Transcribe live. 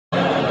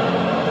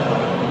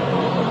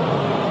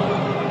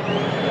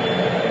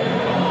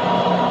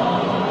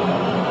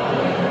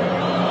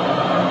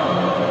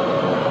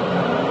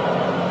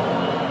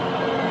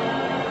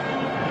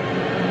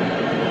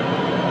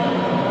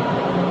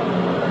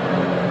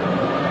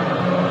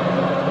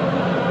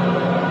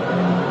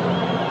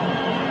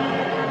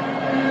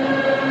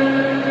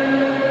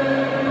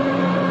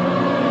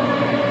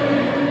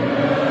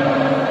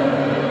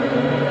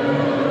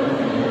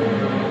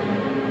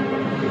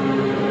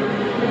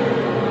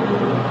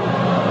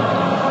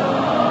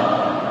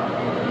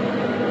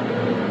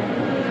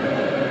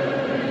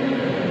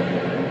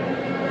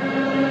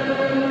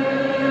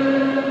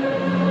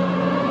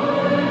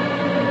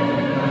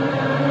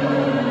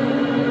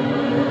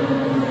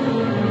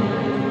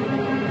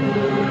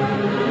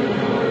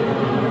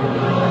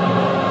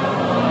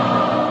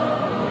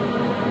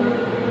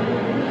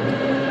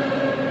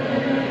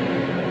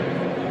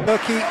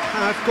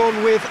have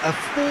gone with a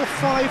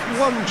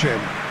 4-5-1, Jim.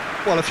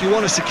 Well, if you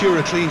want to secure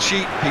a clean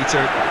sheet,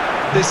 Peter,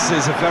 this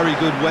is a very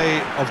good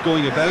way of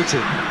going about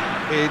it.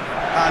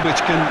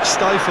 Which can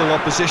stifle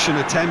opposition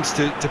attempts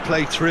to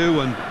play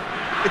through, and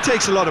it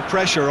takes a lot of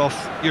pressure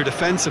off your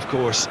defence, of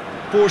course.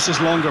 Forces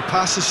longer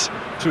passes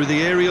through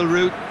the aerial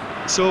route.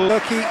 So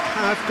Turkey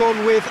have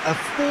gone with a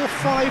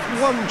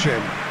 4-5-1,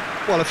 Jim.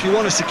 Well, if you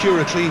want to secure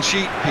a clean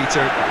sheet,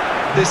 Peter,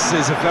 this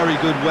is a very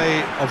good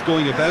way of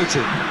going about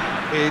it.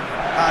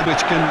 Which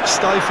can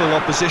stifle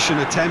opposition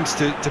attempts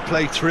to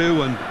play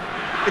through, and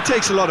it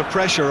takes a lot of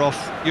pressure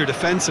off your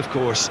defence, of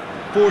course.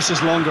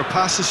 Forces longer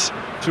passes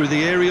through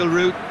the aerial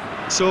route.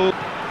 So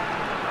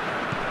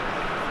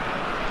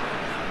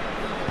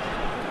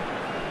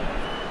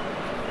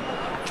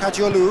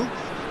Kadiolu.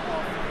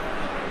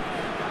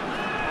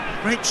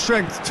 Great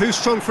strength, too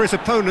strong for his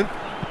opponent.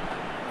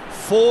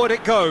 Forward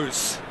it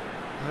goes.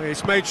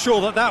 He's made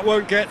sure that that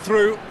won't get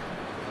through.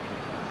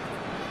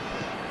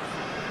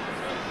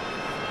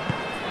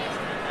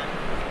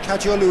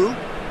 Kadiolu.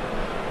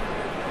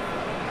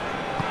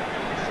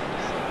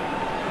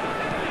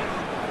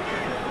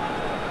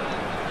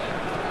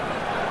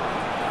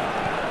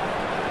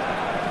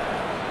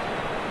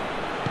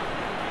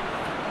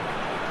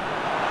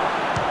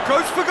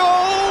 Goes for goal!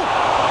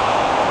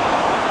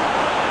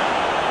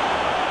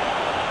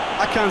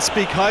 I can't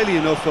speak highly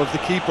enough of the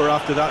keeper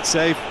after that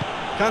save.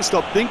 Can't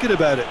stop thinking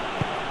about it.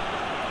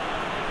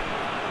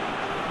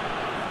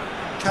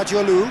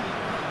 Kadiolu.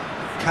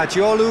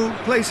 Kadiolu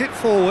plays it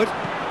forward.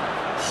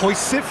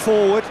 Hoists it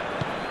forward.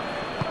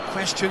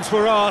 Questions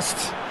were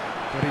asked,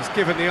 but he's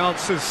given the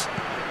answers.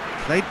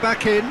 Played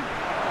back in.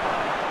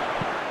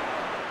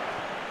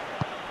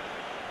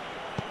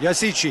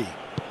 Yazici.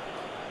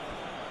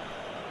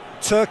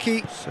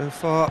 Turkey, so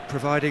far,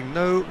 providing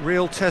no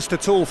real test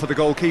at all for the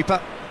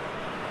goalkeeper.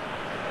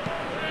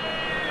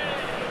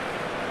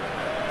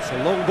 It's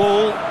a long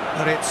ball,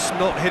 but it's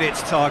not hit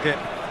its target.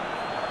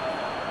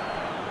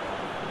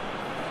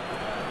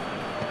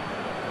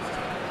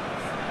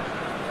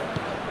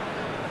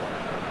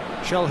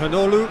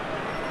 Çalhanoğlu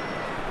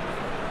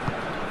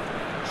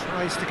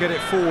tries to get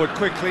it forward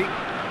quickly.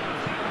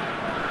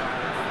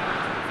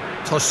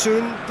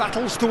 Tosun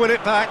battles to win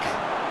it back.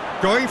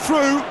 Going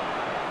through.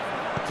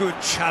 Good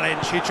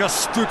challenge, he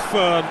just stood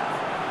firm.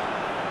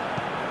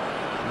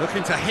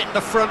 Looking to hit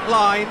the front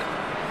line.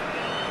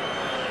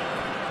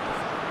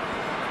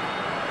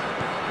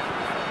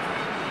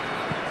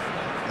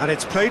 And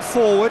it's played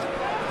forward.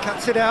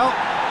 Cuts it out.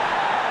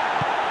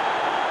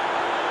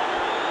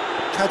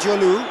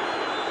 Kadiolu.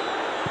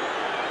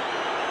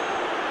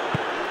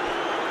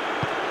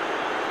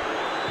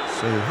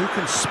 So who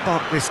can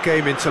spark this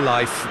game into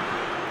life?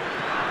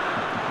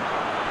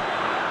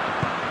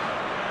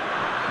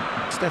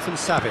 Stefan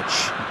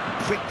Savic.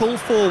 Quick pull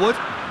forward.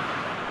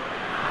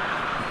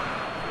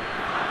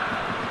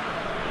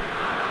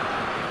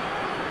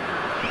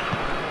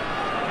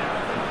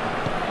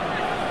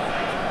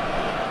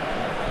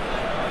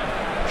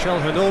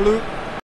 Çalhanoğlu.